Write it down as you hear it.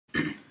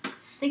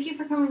Thank you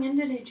for coming in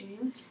today,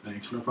 James.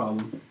 Thanks, no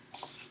problem.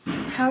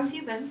 How have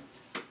you been?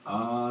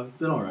 I've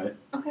been alright.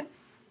 Okay.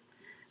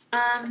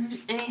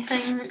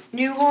 Anything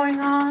new going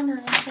on or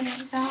anything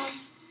like that?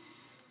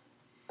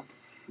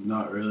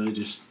 Not really,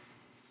 just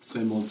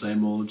same old,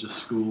 just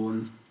school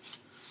and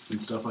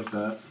stuff like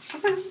that.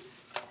 Okay.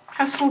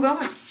 How's school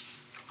going?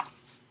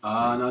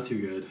 Not too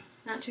good.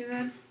 Not too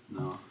good?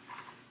 No.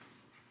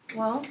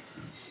 Well,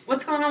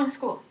 what's going on with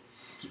school?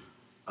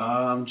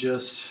 I'm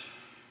just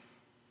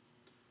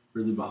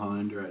really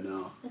behind right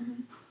now.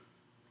 Mm-hmm.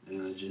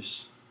 And I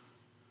just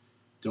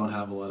don't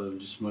have a lot of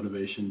just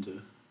motivation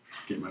to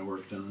get my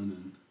work done,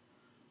 and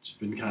just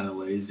been kind of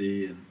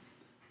lazy and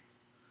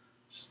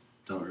just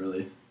don't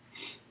really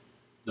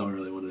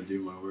want to do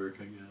my work,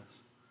 I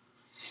guess.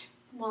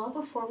 Well,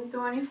 before we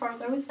go any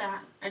further with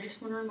that, I just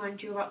want to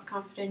remind you about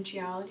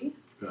confidentiality.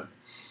 Okay.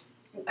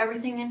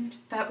 Everything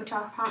that we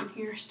talk about in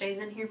here stays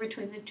in here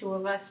between the two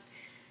of us,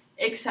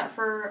 except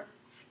for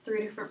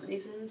 3 different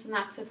reasons, and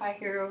that's if I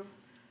hear of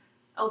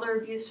elder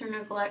abuse or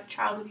neglect,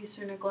 child abuse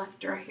or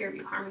neglect, or I hear of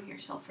you harming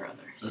yourself or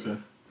others. Okay.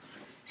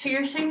 So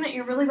you're saying that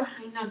you're really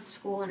behind on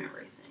school and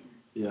everything.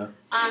 Yeah.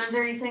 Is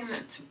there anything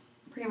that's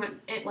pretty much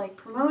like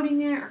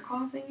promoting it or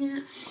causing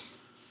it?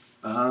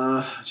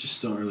 I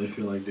just don't really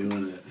feel like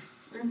doing it.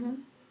 Mm-hmm.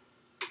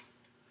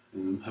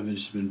 And I've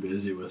just been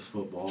busy with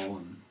football,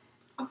 and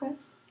Okay.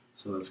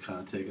 so that's kind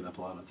of taken up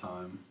a lot of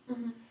time.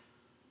 Mm-hmm.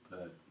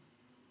 But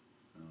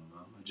I don't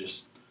know. I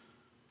just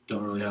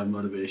don't really have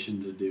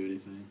motivation to do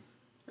anything.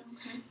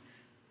 Okay.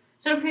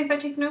 Is it okay if I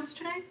take notes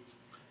today?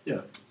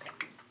 Yeah.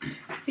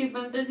 So you've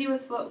been busy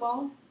with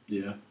football,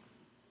 Yeah.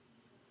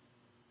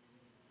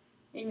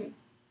 and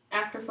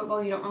after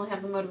football you don't really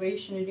have the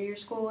motivation to do your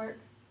schoolwork?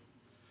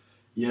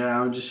 Yeah,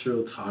 I'm just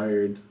real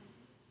tired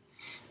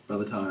by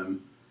the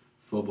time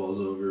football's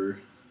over.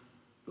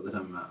 By the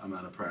time I'm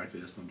out of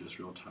practice, I'm just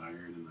real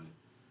tired, and I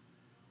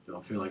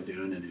don't feel like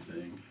doing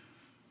anything.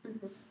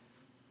 Mm-hmm.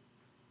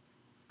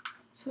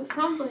 So it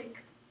sounds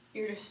like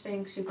you're just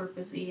staying super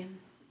busy and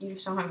you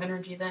just don't have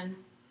energy then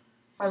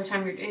by the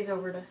time your day's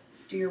over to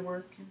do your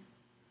work and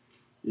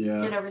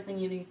Yeah. get everything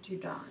you need to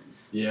done.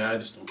 I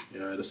just don't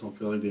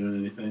feel like doing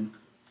anything.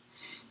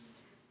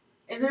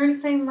 Is there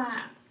anything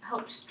that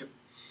helps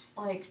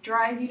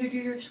drive you to do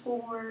your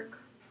schoolwork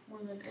more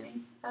than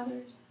any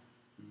others?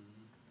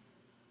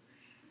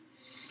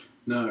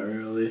 Not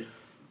really.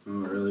 I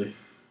don't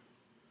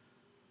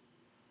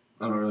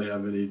really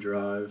have any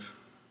drive.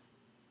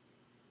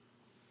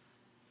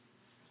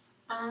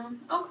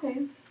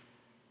 Okay.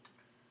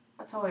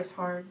 That's always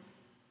hard.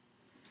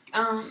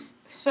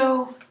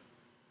 So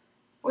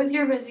with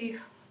your busy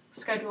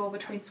schedule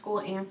between school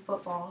and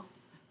football,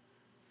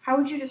 how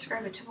would you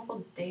describe a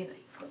typical day that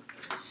you put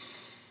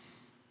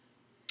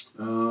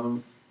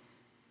through?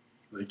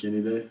 Like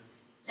any day.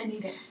 Any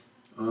day.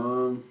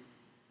 Well,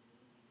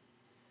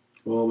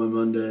 my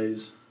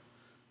Mondays,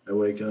 I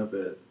wake up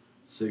at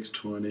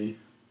 6:20,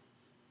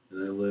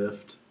 and I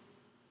lift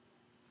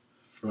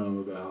from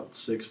about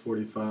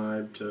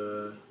 6:45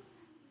 to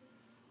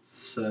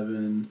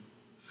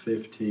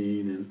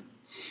 7:15, and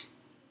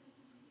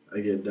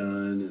I get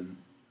done, and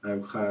I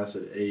have class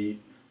at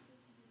 8,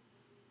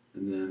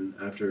 and then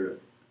after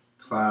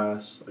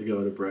class, I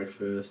go to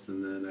breakfast,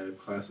 and then I have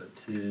class at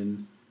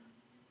 10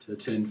 to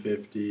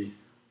 10:50,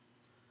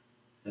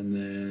 and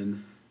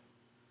then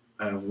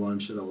I have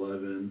lunch at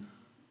 11,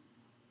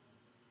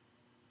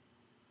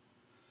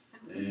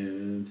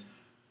 and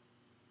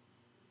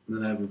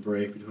then I have a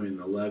break between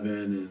 11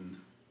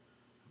 and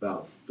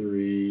about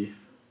 3:20,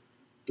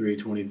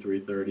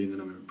 3:30, and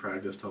then I'm in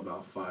practice till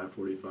about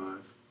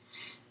 5:45.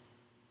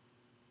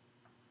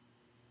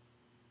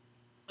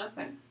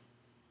 Okay.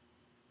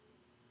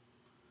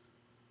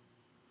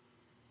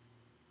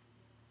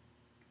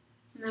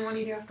 And then what do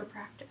you do after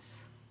practice?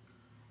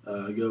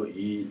 I go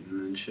eat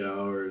and then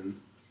shower and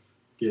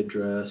get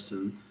dressed,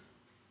 and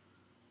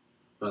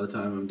by the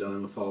time I'm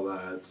done with all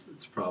that,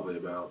 it's probably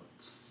about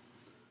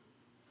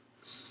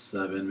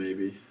 7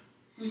 maybe.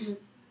 Mm-hmm.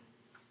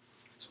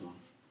 So.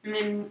 And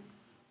then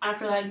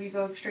after that, you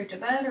go straight to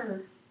bed,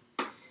 or?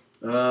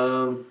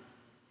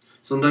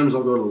 Sometimes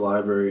I'll go to the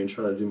library and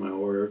try to do my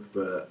work,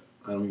 but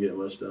I don't get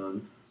much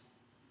done.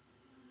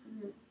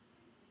 Mm-hmm.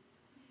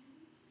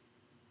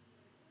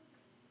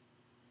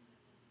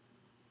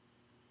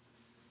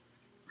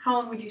 How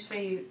long would you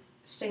say you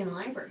stay in the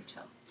library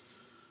till?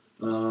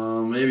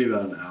 Maybe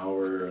about an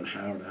hour and a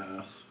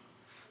half.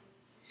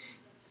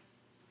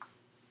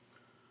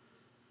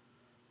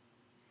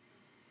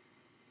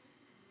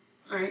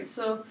 Alright,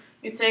 so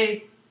you'd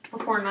say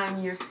before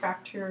 9 you're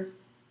back to your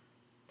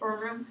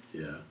dorm room?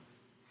 Yeah.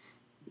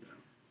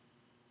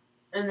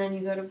 And then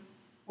you go to,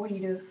 what do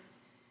you do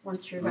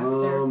once you're back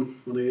there?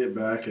 When I get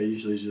back, I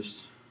usually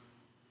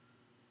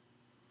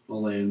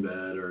I'll lay in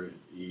bed or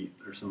eat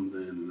or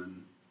something, and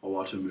then I'll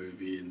watch a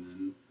movie, and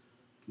then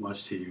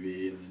watch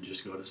TV, and then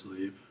just go to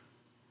sleep.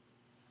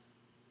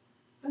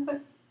 Okay.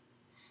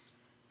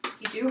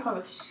 You do have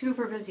a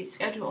super busy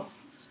schedule.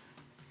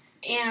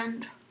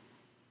 And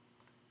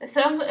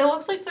It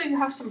looks like though you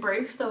have some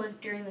breaks though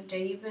during the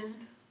day even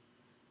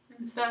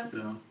and stuff.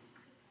 Yeah.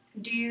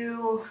 Do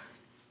you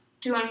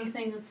do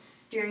anything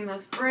during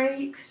those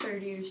breaks, or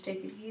do you just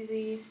take it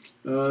easy?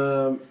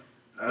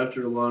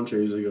 After lunch, I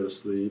usually go to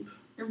sleep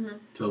Mhm.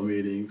 till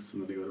meetings,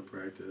 and then I go to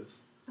practice.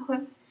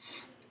 Okay.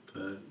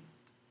 But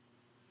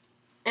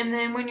And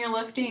then when you're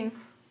lifting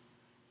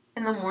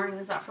in the morning,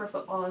 is that for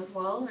football as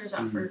well, or is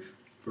that for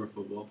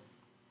football,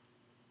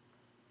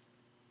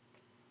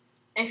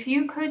 If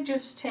you could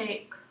just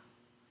take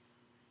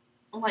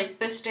like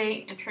this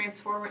day and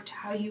transform it to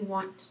how you'd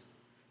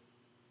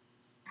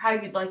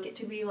like it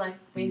to be, like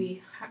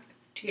maybe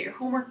to get your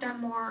homework done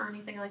more or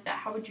anything like that,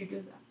 how would you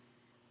do that?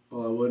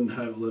 well, I wouldn't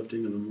have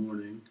lifting in the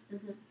morning.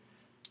 Mhm.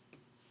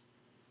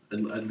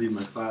 I'd leave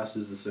my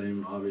classes the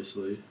same,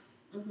 obviously,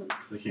 Mhm.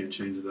 'cause I can't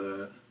change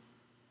that.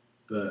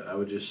 But I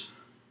would just,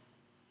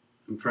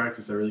 in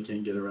practice, I really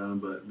can't get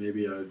around, but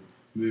maybe I'd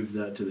move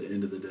that to the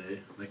end of the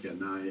day, like at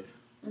night.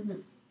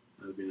 Mhm.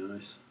 That'd be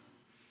nice.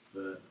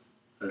 But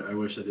I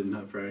wish I didn't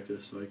have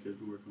practice so I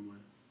could work on my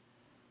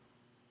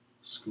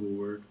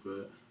schoolwork,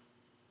 but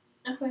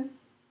Okay.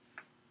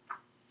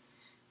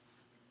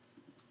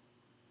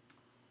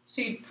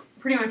 So you'd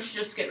pretty much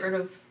just get rid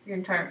of your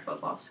entire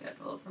football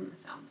schedule from the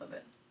sounds of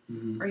it.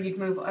 Or you'd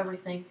move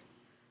everything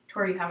to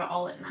where you have it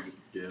all at night.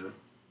 yeah.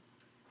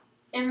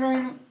 And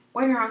then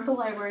when you're at the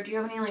library, do you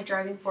have any like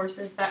driving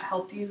forces that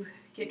help you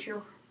get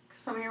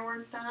some of your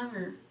work done,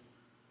 or?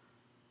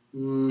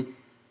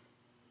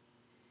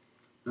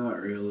 Not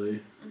really.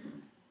 Mm-hmm.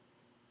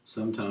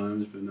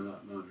 Sometimes, but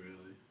not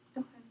really.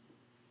 Okay.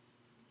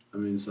 I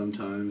mean,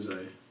 sometimes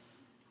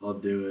I'll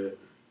do it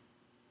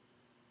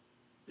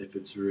if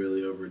it's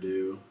really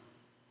overdue,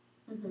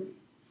 Mm-hmm.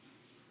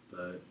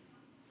 but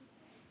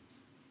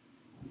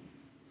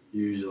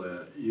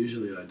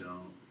usually I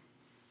don't.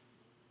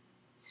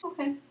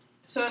 Okay.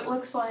 So it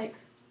looks like,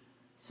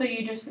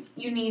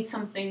 you need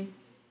something,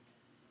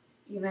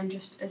 even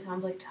just, it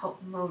sounds like, to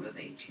help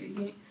motivate you.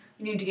 You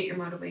need to get your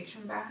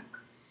motivation back.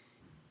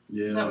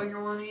 Yeah. Is that what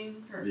you're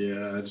wanting? Or?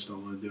 Yeah, I just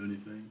don't want to do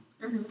anything.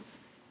 Mm-hmm.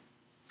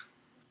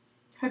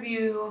 Have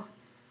you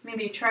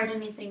maybe tried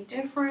anything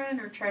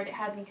different or tried to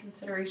have any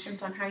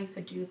considerations on how you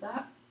could do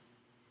that?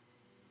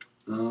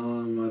 I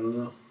don't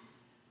know.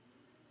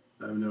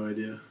 I have no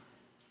idea.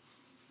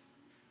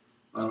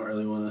 I don't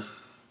really want to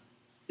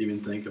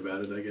even think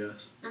about it, I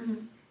guess.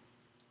 Mm-hmm.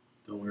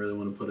 Don't really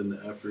want to put in the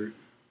effort.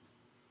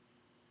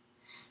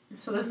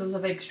 So this is a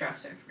big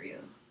stressor for you.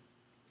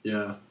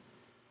 Yeah.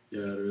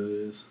 Yeah, it really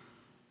is.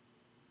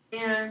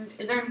 And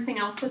is there anything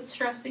else that's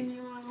stressing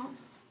you out?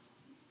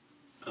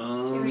 Do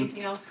you have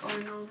anything else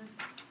going on?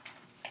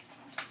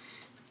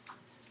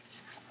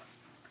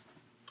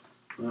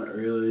 Not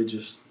really,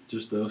 just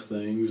those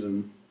things,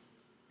 and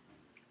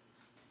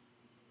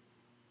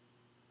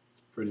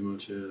that's pretty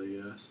much it,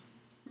 I guess.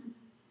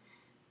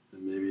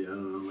 And maybe, I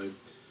don't know, my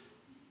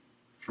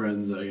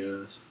friends, I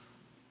guess.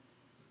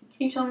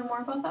 Can you tell me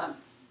more about that?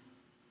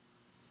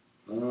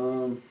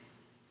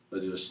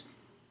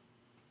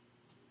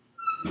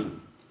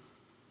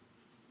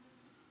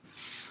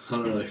 I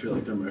don't really feel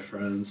like they're my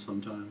friends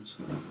sometimes.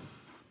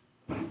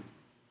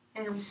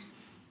 And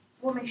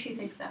what makes you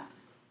think that?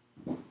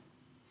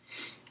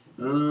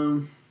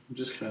 I'm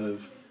just kind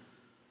of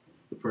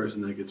the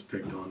person that gets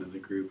picked on in the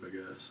group, I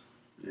guess.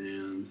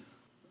 And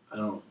I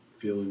don't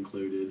feel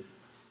included.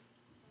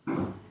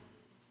 And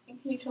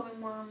can you tell me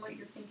more on what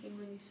you're thinking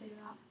when you say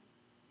that?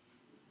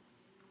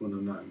 When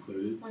I'm not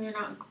included. When you're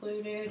not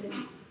included,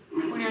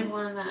 and when you're the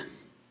one that,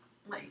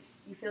 like,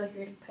 you feel like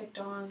you're getting picked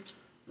on.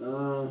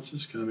 It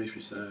just kind of makes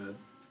me sad.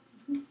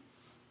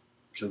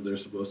 Because they're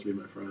supposed to be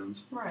my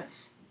friends. Right.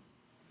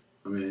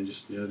 I mean, it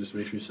just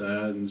makes me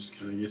sad and just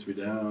kind of gets me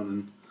down,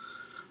 and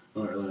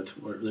I don't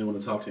really want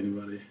to talk to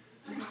anybody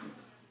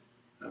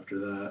after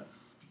that.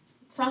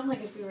 It sounds like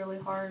it'd be really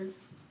hard.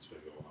 It's been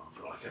going on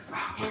for like an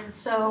hour. And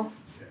so,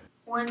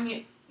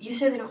 when you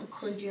say they don't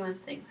include you in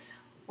things,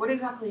 what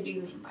exactly do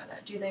you mean by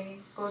that? Do they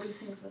go do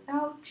things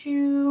without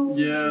you?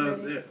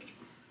 Yeah,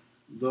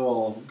 they'll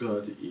all go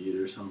out to eat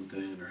or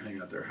something, or hang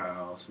out at their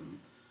house, and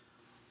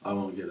I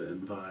won't get an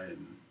invite,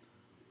 and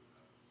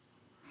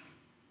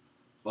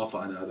I'll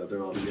find out that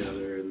they're all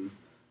together, and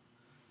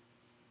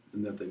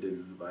that they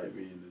didn't invite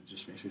me, and it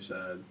just makes me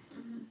sad.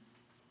 Mm-hmm.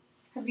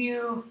 Have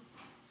you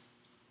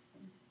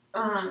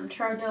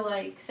tried to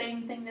like say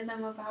anything to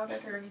them about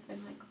it or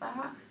anything like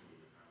that?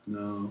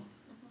 No.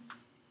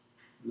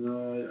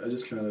 No, I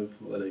just kind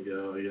of let it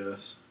go, I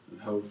guess,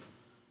 and hope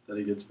that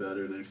it gets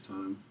better next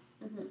time.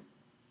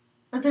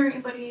 Mm-hmm. Is there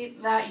anybody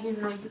that you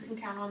know you can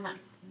count on that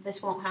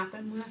this won't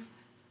happen with?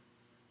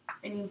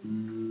 Any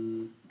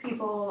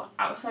people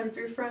outside of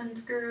your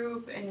friends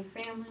group? Any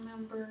family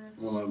members?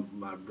 Well,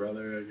 my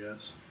brother, I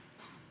guess.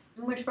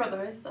 And which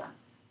brother is that?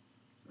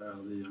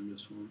 The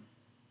youngest one.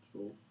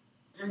 Joel.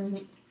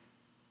 And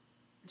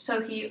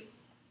so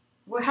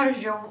how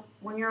does Joel,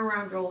 when you're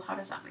around Joel, how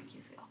does that make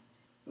you feel?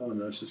 I don't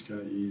know, it's just kind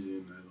of easy,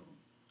 and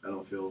I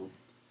don't feel,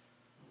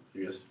 I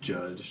guess,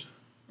 judged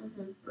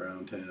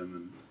around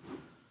him, and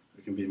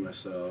I can be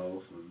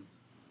myself, and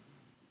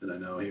and I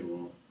know he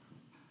won't.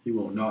 He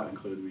won't not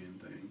include me in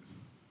things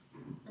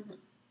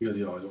because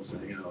he always wants to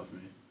hang out with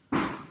me.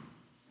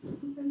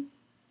 Okay.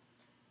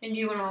 And do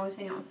you want to always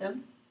hang out with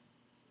him?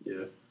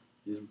 Yeah,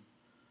 he's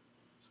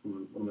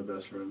one of my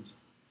best friends.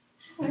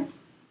 Okay.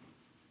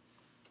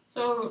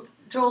 So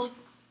Joel's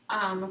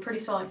a pretty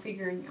solid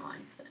figure in your life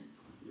then.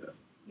 Yeah.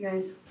 You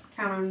guys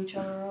count on each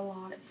other a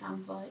lot, it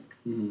sounds like.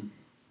 Mm-hmm.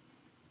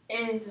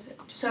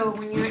 So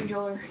when you and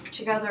Joel are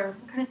together,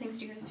 what kind of things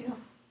do you guys do?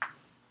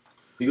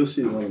 We go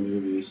see a lot of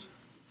movies.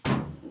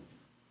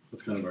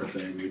 That's kind of our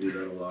thing. We do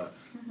that a lot.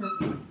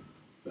 Mm-hmm.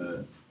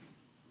 But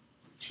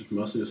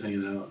mostly just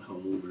hanging out at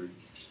home or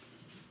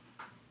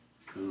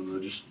I don't know,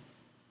 just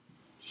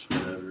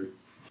whatever.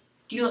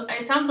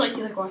 It sounds like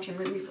you like watching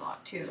movies a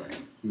lot too,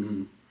 right?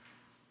 Mm-hmm.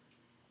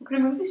 What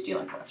kind of movies do you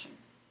like watching?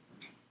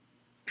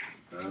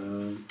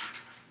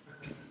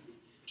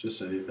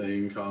 Just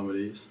anything,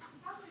 comedies.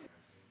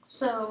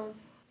 So,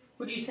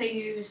 would you say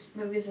you use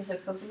movies as a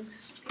coping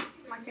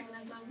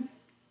mechanism?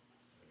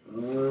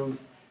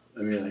 I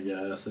mean, I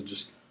guess I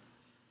just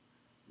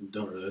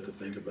don't really have to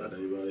think about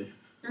anybody.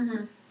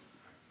 Mm-hmm.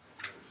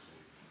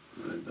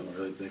 I don't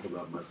really think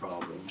about my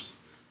problems.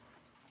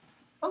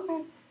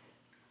 Okay.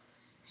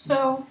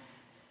 So,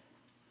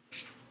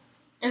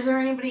 is there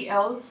anybody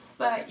else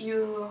that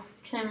you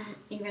can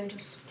even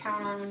just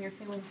count on when you're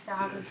feeling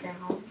sad or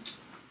down?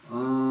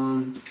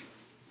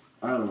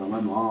 I don't know. My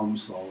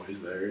mom's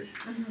always there,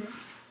 Mm-hmm.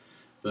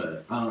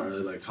 but I don't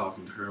really like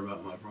talking to her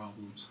about my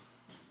problems.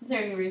 Is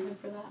there any reason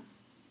for that?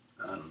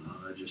 I don't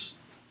know.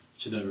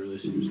 She never really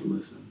seems to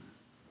listen.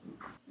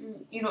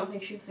 You don't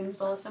think she seems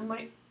to listen?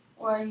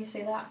 Why do you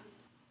say that?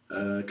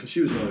 'Cause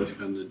she was always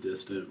kind of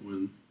distant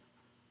when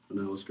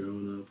I was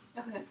growing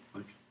up. Okay.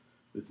 Like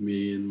with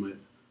me and my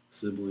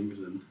siblings,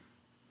 and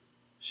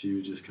she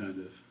would just kind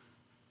of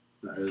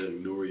not really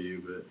ignore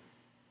you, but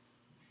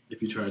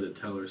if you tried to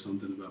tell her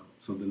something about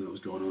something that was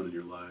going on in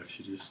your life,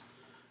 she just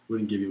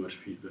wouldn't give you much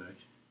feedback.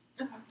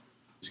 Okay.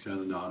 Just kind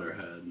of nod her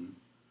head and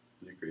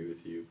agree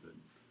with you, but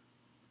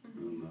I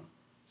Mm-hmm. don't know.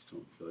 Just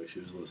don't feel like she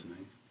was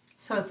listening.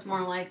 So it's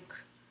more like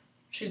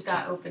she's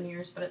got open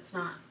ears, but it's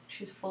not.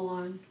 She's full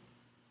on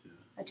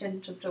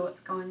attentive to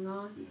what's going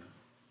on.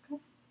 Yeah.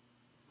 Okay.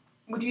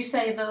 Would you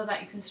say though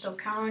that you can still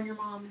count on your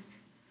mom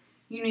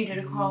if you needed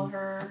to call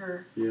her?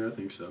 Or Yeah, I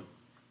think so.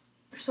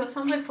 so it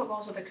sounds like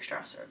football's a big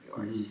stressor of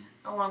yours,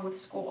 along with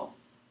school.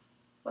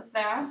 With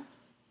that,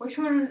 which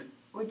one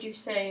would you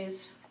say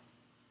is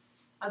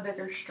a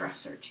bigger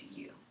stressor to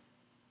you?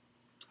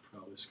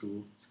 Probably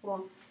school.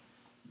 School.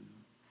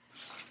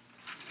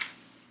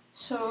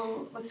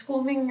 So, with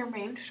school being your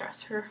main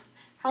stressor,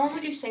 how long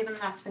would you say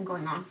that's been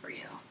going on for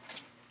you?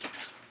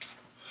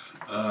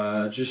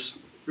 Just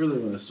really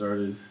when I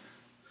started.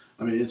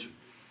 I mean, it's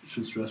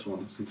been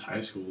stressful since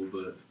high school,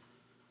 but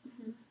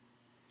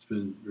it's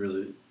been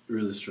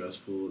really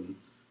stressful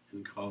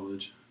in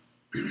college.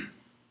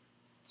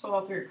 So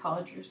all through your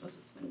college years, this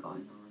has been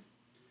going on.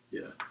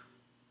 Yeah.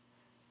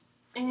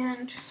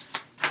 And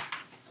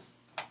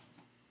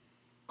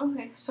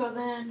okay, so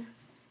then,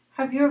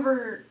 have you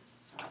ever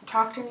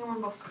talked to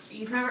anyone before?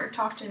 You've never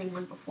talked to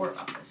anyone before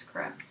about this,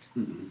 correct?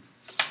 Mm-mm.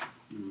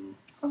 No.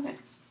 Okay.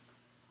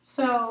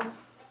 So,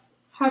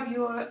 have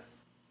you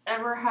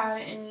ever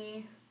had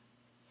any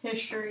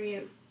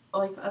history,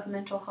 like, of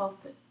mental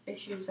health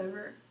issues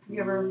ever? Have you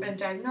ever been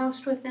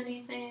diagnosed with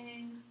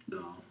anything?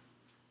 No.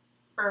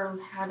 Or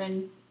had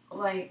any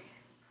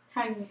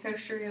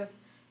history of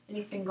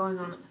anything going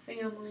on in the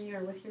family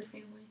or with your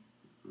family?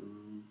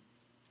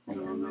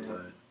 No, not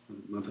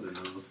that I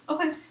know of.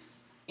 Okay.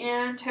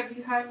 And have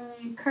you had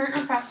any current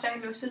or past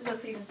diagnoses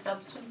of even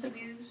substance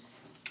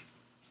abuse?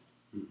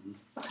 Mm-mm.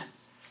 Okay.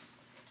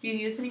 Do you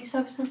use any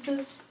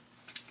substances?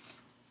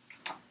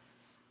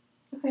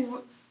 Okay.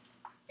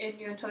 And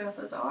you want to tell me what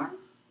those are?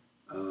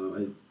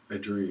 I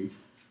drink,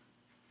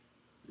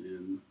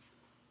 and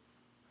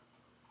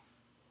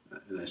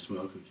I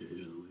smoke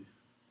occasionally.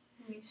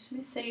 You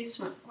say you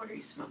smoke. What are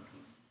you smoking?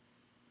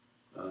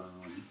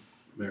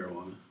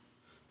 Marijuana.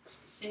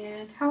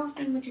 And how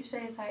often would you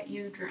say that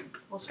you drink?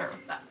 We'll start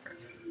with that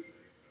first.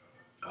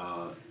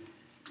 At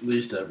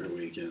least every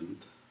weekend.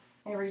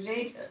 Every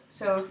day?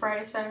 So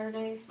Friday,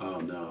 Saturday? Oh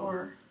no.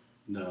 Or?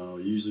 No,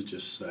 usually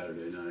just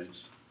Saturday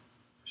nights.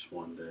 Just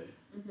one day.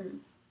 Mm-hmm.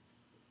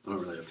 I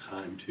don't really have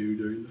time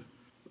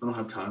I don't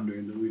have time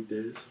during the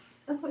weekdays.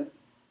 Okay.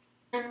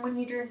 And when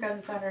you drink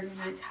on Saturday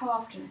nights, how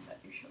often is that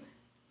usually?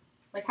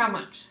 Like how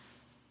much?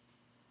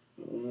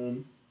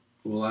 Well,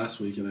 last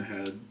weekend I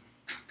had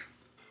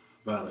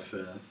about a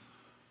fifth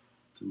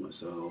to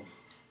myself,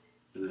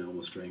 and I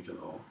almost drank it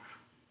all.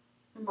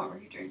 And what were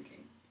you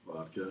drinking?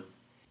 Vodka.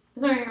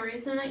 Is there any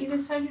reason that you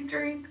decided to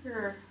drink,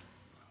 or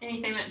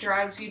anything that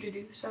drives you to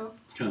do so?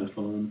 It's kind of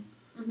fun.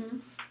 Mm-hmm.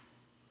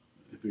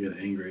 If I get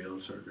angry, I'll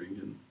start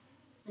drinking.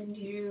 And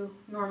do you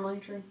normally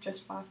drink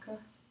just vodka?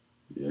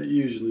 Yeah,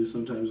 usually.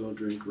 Sometimes I'll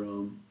drink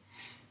rum.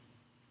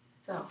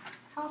 So,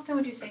 how often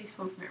would you say you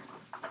smoke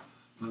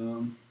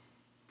marijuana?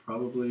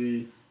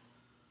 Probably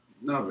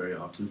not very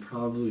often.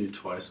 Probably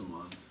twice a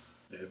month.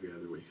 Every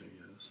other week, I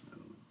guess. I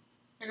don't know.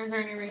 And is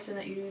there any reason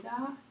that you do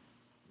that?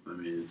 I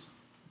mean, it's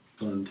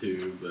fun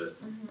too, but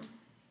Mm-hmm.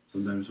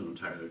 sometimes when I'm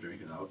tired of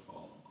drinking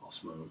alcohol, I'll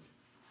smoke.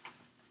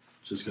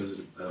 Just because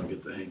I don't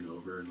get the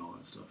hangover and all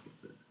that stuff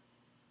with it.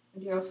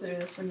 Do you also do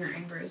this when you're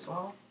angry as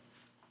well?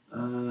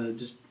 It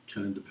just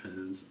kind of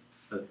depends.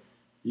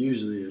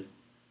 Usually,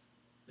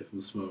 if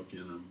I'm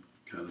smoking, I'm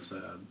kind of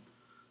sad.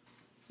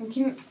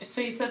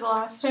 So you said the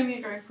last time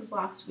you drank was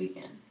last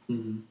weekend.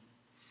 Mm-hmm.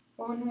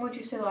 When would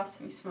you say the last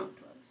time you smoked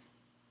was?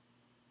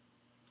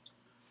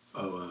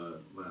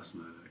 Last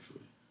night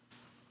actually.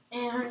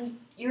 And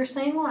you were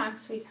saying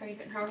last week how you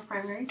didn't have a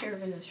primary care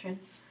physician,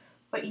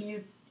 but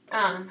you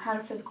had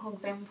a physical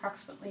exam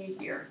approximately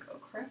a year ago,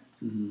 correct?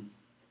 Mm-hmm.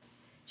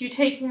 Do you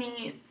take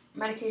any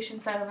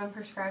medications that have been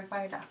prescribed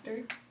by a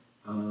doctor?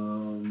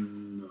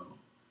 No.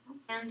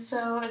 And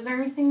so, is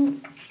there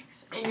anything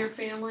in your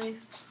family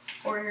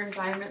or your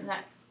environment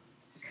that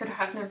could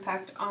have an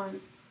impact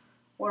on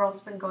what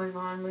else been going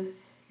on with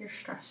your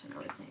stress and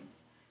everything?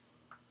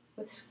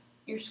 With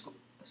your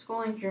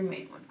schooling's your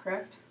main one,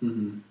 correct?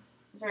 Mm-hmm.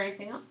 Is there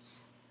anything else?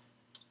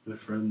 My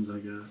friends, I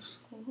guess.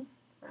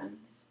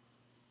 Friends.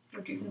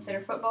 Would you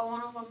consider football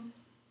one of them?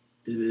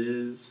 It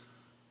is.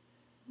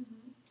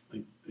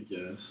 Mm-hmm. I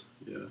guess.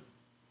 Yeah.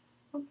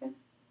 Okay.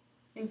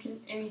 And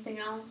anything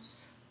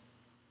else?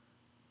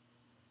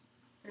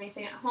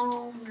 Anything at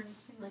home or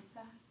anything like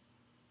that?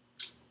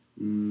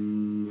 I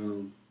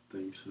don't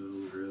think so,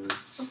 really.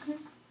 Okay.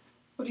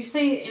 Would you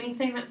say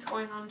anything that's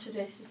going on in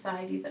today's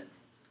society that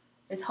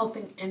is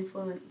helping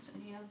influence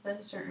any of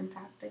this or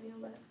impact any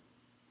of it?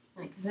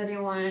 Like, is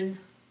anyone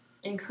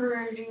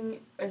encouraging?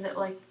 Is it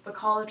like the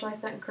college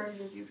life that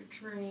encourages you to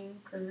drink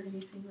or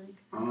anything like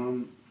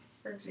that?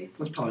 For example.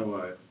 That's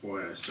probably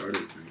why I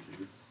started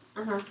drinking.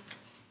 Uh-huh.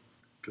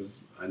 Because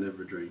I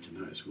never drank in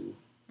high school.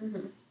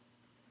 Mm-hmm.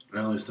 I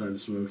only started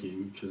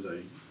smoking because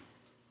I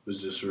was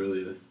just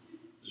really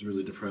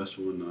depressed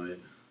one night.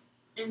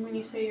 And when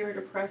you say you were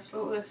depressed,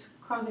 what was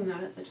causing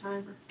that at the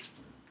time?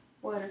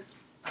 Or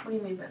what do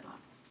you mean by that?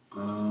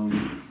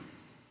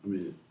 I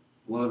mean,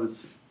 a lot of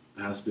it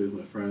has to do with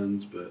my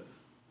friends, but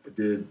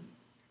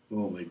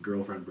my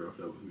girlfriend broke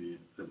up with me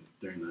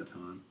during that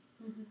time,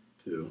 Mm-hmm.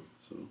 too,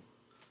 so.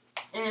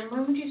 And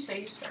when would you say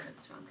you started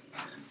smoking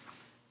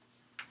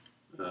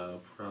then?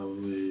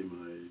 Probably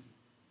my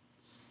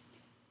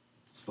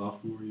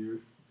sophomore year,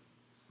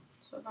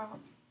 So about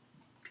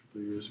a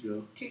couple of years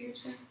ago. 2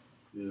 years ago?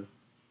 Yeah.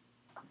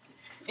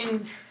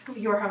 And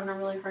you were having a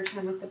really hard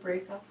time with the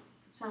breakup,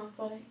 it sounds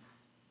like.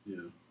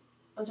 Yeah.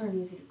 Those aren't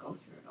easy to go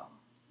through at all.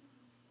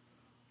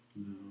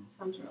 No.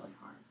 Sounds really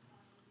hard.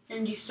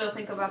 And do you still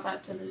think about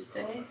that to this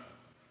day?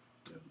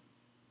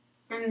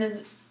 Yeah. And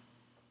does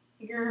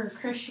your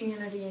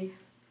Christianity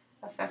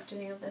affect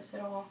any of this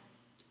at all?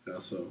 Yeah,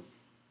 so.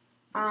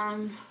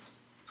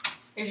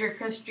 Does your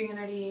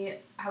Christianity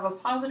have a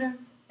positive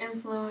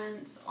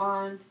influence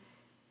on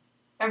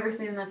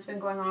everything that's been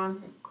going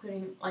on,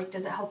 including, like,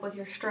 does it help with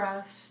your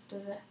stress?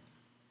 Does it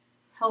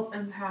help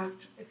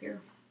impact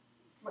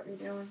what you're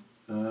doing?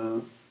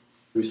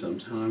 Maybe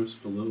sometimes,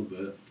 a little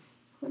bit.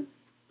 Okay.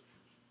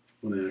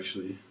 When I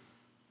actually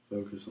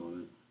focus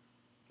on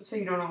it. So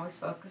you don't always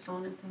focus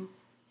on it, though?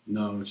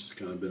 No, it's just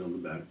kind of been on the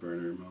back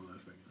burner in my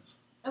life, I guess.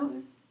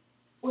 Okay.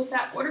 With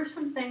that, what are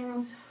some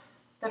things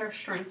that are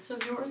strengths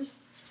of yours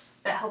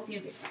that help you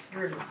get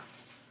through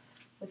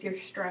with your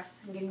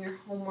stress and getting your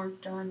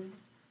homework done?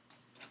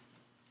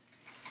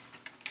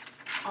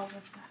 All of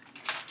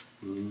that.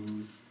 I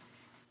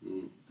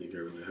don't think I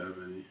really have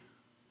any.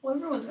 Well,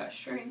 everyone's got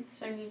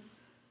strengths. I mean,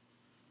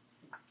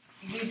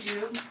 you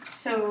do.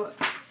 So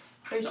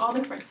there's all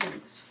different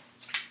things.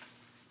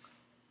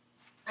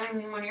 I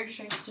mean, one of your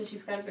strengths is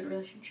you've got a good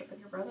relationship with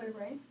your brother,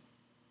 right?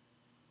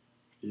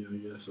 Yeah, I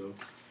guess so.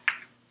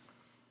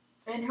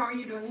 And how are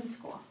you doing in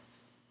school?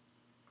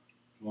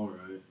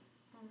 Alright.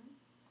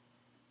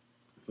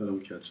 If I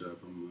don't catch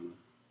up, I'm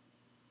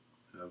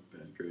gonna have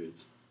bad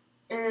grades.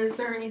 Is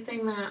there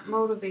anything that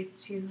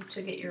motivates you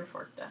to get your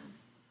work done?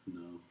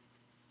 No.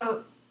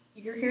 Oh,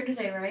 you're here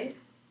today, right?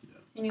 Yeah.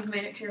 And you've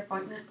made it to your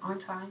appointment on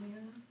time,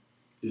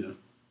 Yeah.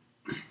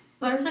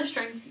 There's a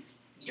strength.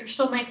 You're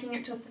still making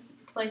it to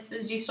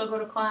places. Do you still go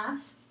to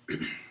class?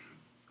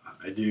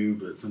 I do,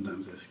 but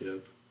sometimes I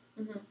skip.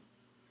 Mm-hmm.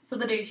 So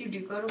the days you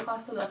do go to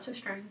class, so that's a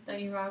strength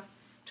that you have,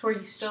 to where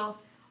you still,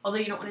 although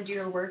you don't want to do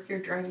your work, you're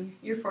driving.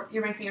 You're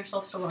making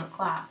yourself still go to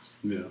class.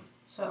 Yeah.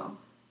 So.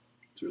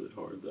 It's really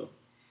hard though.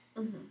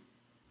 Mm-hmm.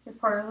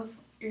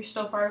 You're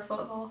still part of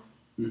football.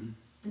 Mm-hmm.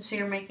 And so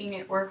you're making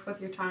it work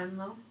with your time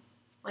though.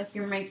 Like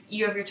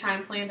you have your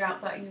time planned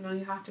out that you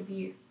have to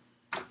be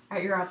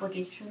at your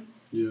obligations.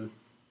 Yeah.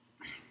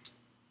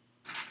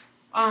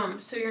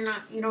 So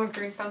you don't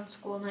drink on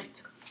school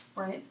nights,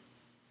 right?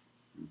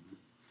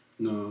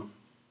 No.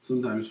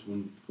 Sometimes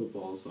when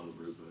football's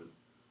over,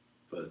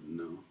 but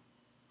no.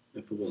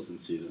 If football's in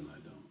season, I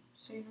don't.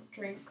 So you don't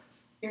drink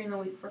during the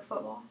week for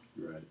football.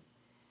 Right.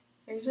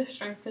 There's a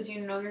strength because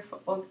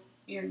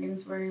your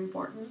game's very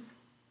important.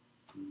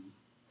 Mm-hmm.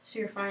 So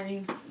you're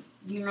finding,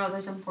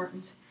 there's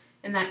importance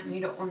in that and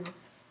you don't want to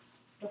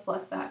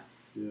deflect that.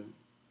 Yeah.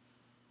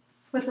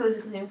 With those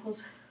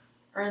examples,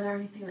 are there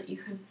anything that you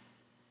can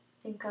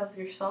think of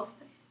yourself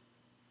that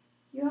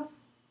you have?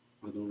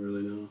 I don't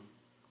really know.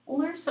 Well,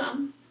 there's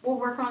some. We'll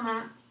work on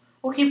that.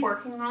 We'll keep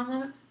working on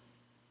that.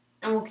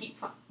 And we'll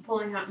keep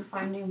pulling out and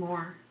finding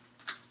more.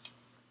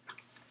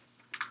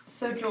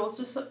 So Joel's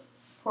a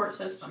support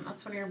system.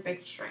 That's one of your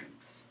big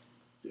strengths.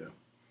 Yeah.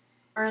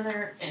 Are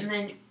there, and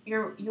then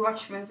you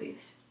watch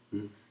movies.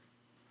 Mm-hmm.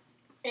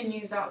 And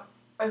use that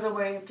as a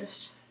way of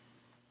just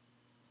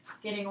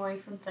getting away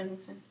from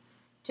things and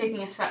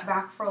taking a step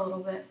back for a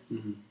little bit.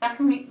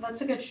 Mm-hmm.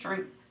 That's a good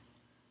strength.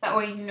 That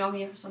way you know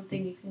you have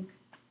something you can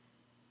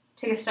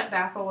take a step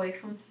back away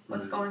from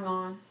what's going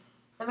on.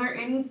 Are there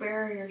any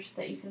barriers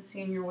that you can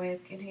see in your way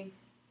of getting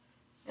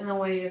in the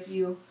way of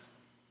you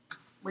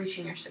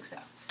reaching your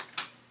success?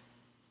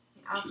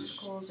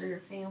 Obstacles or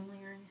your family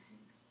or anything?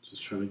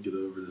 Just trying to get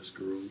over this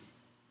girl.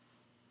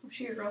 Was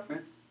she your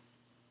girlfriend?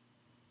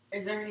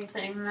 Is there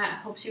anything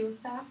that helps you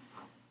with that?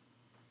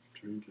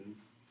 Drinking.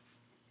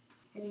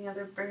 Any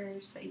other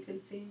barriers that you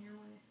could see in your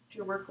way? Is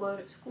your workload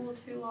at school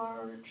too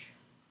large?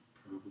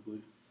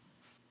 Probably.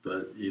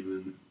 But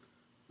even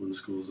when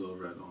school's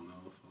over, I don't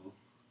know if I'll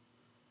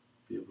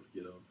be able to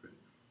get over it.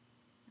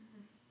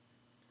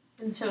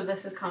 And so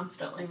this is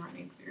constantly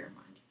running through your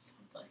mind, it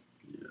sounds like.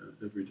 Yeah,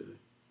 every day.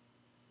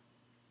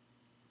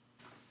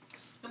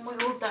 And we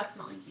will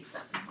definitely keep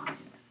that in mind.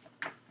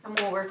 And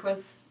we'll work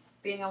with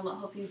being able to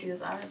help you do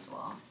that as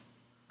well.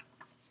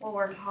 We'll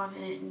work on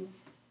it and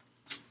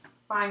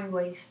find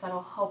ways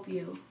that'll help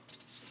you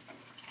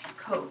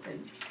cope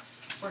and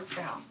work it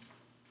out.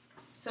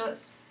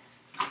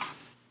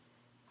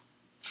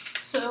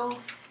 So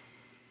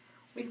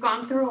we've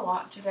gone through a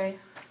lot today.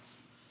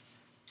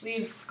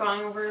 We've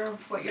gone over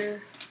what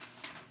your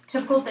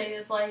typical day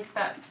is like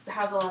that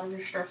has a lot of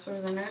your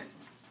stressors in it.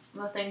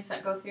 The things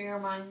that go through your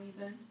mind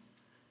even.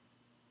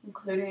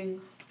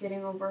 Including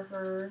getting over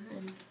her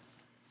and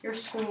your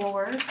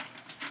schoolwork.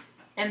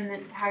 And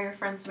then how your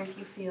friends make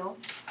you feel.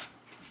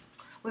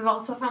 We've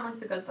also found like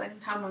the good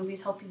things, how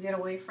movies help you get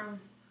away from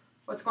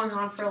what's going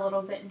on for a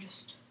little bit and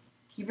just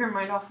keep your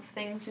mind off of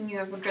things. And you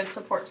have a good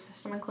support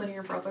system, including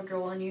your brother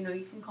Joel, and you know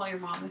you can call your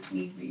mom if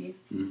need be.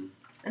 Mm-hmm.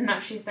 And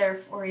that she's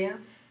there for you.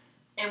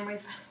 And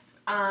we've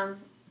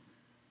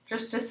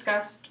just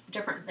discussed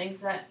different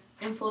things that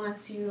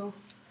influence you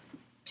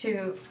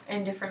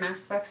in different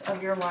aspects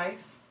of your life.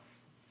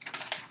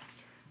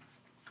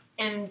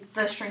 And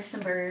the strengths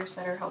and barriers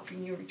that are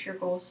helping you reach your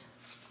goals.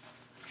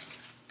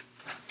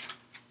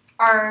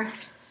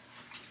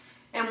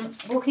 And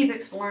we'll keep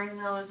exploring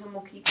those and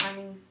we'll keep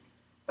finding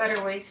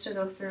better ways to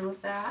go through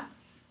with that.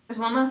 There's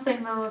one last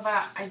thing though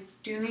that I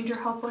do need your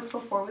help with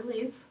before we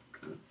leave.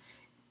 Okay.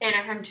 And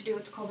I have to do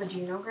what's called a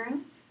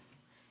genogram.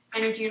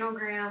 And a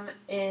genogram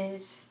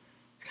it's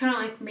kind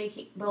of like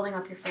building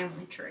up your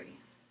family tree.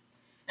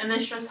 And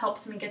this just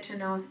helps me get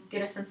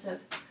a sense of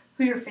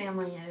who your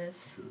family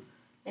is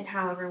and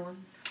how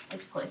everyone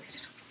is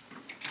placed.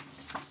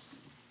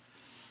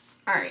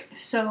 Alright,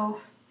 so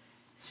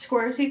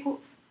squares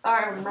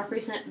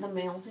represent the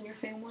males in your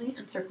family,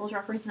 and circles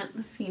represent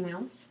the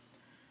females.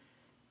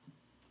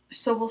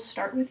 So we'll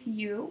start with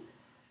you.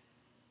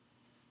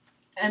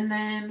 And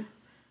then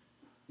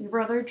your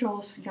brother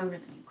Joel's younger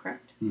than you,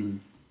 correct? Mm-hmm.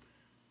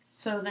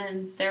 So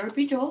then there would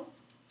be Joel.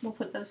 We'll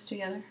put those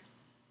together.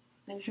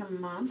 There's your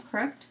mom,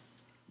 correct?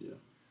 Yeah.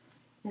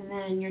 And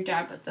then your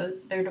dad,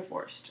 but they're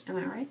divorced. Am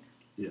I right?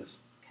 Yes.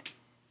 Okay.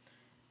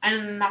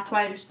 And that's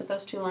why I just put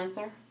those two lines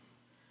there.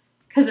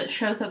 Because it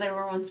shows that they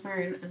were once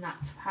married, and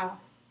that's how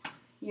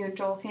you and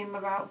Joel came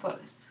about,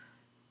 but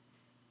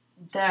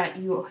that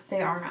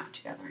they are not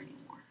together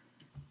anymore.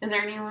 Is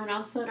there anyone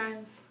else that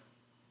I'm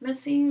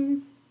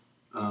missing?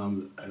 I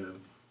have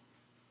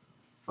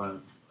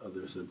 5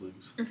 other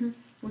siblings. Mm-hmm.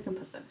 We can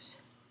put those.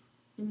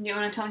 And you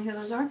want to tell me who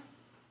those are?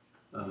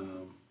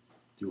 Do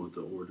you want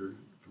the order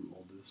from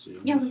oldest to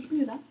youngest? Yeah, we can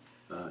do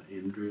that.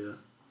 Andrea.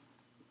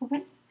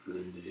 Okay. And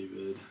then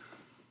David.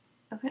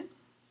 Okay.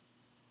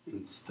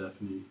 And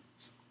Stephanie.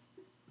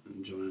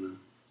 And Joanna.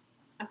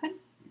 Okay.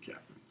 And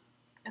Catherine.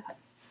 Okay.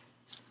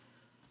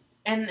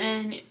 And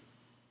then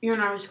you're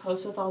not as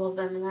close with all of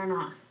them, and they're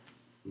not.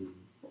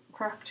 Mm-hmm.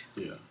 Correct?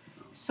 Yeah. No.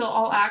 So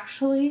I'll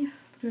actually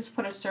just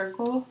put a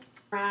circle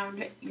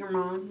around your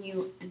mom,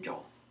 you, and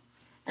Joel.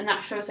 And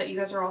that shows that you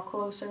guys are all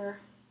closer.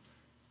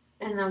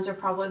 And those are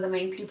probably the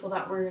main people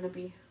that we're going to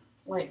be,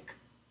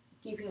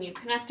 keeping you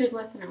connected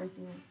with and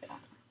everything like that.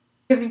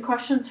 Do you have any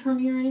questions for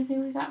me or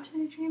anything like that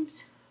today,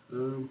 James? I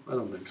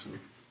don't think so.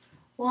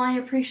 Well, I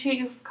appreciate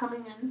you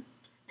coming in.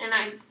 And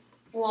I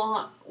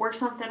will work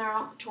something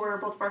out to where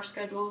both of our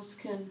schedules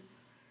can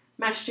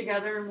mesh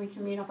together and we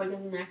can meet up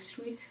again next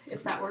week,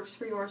 if that works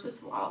for yours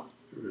as well.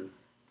 Okay.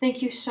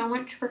 Thank you so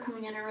much for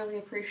coming in. I really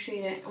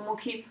appreciate it. And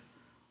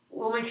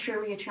we'll make sure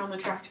we get you on the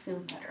track to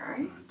feeling better, alright?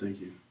 All right, thank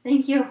you.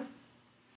 Thank you.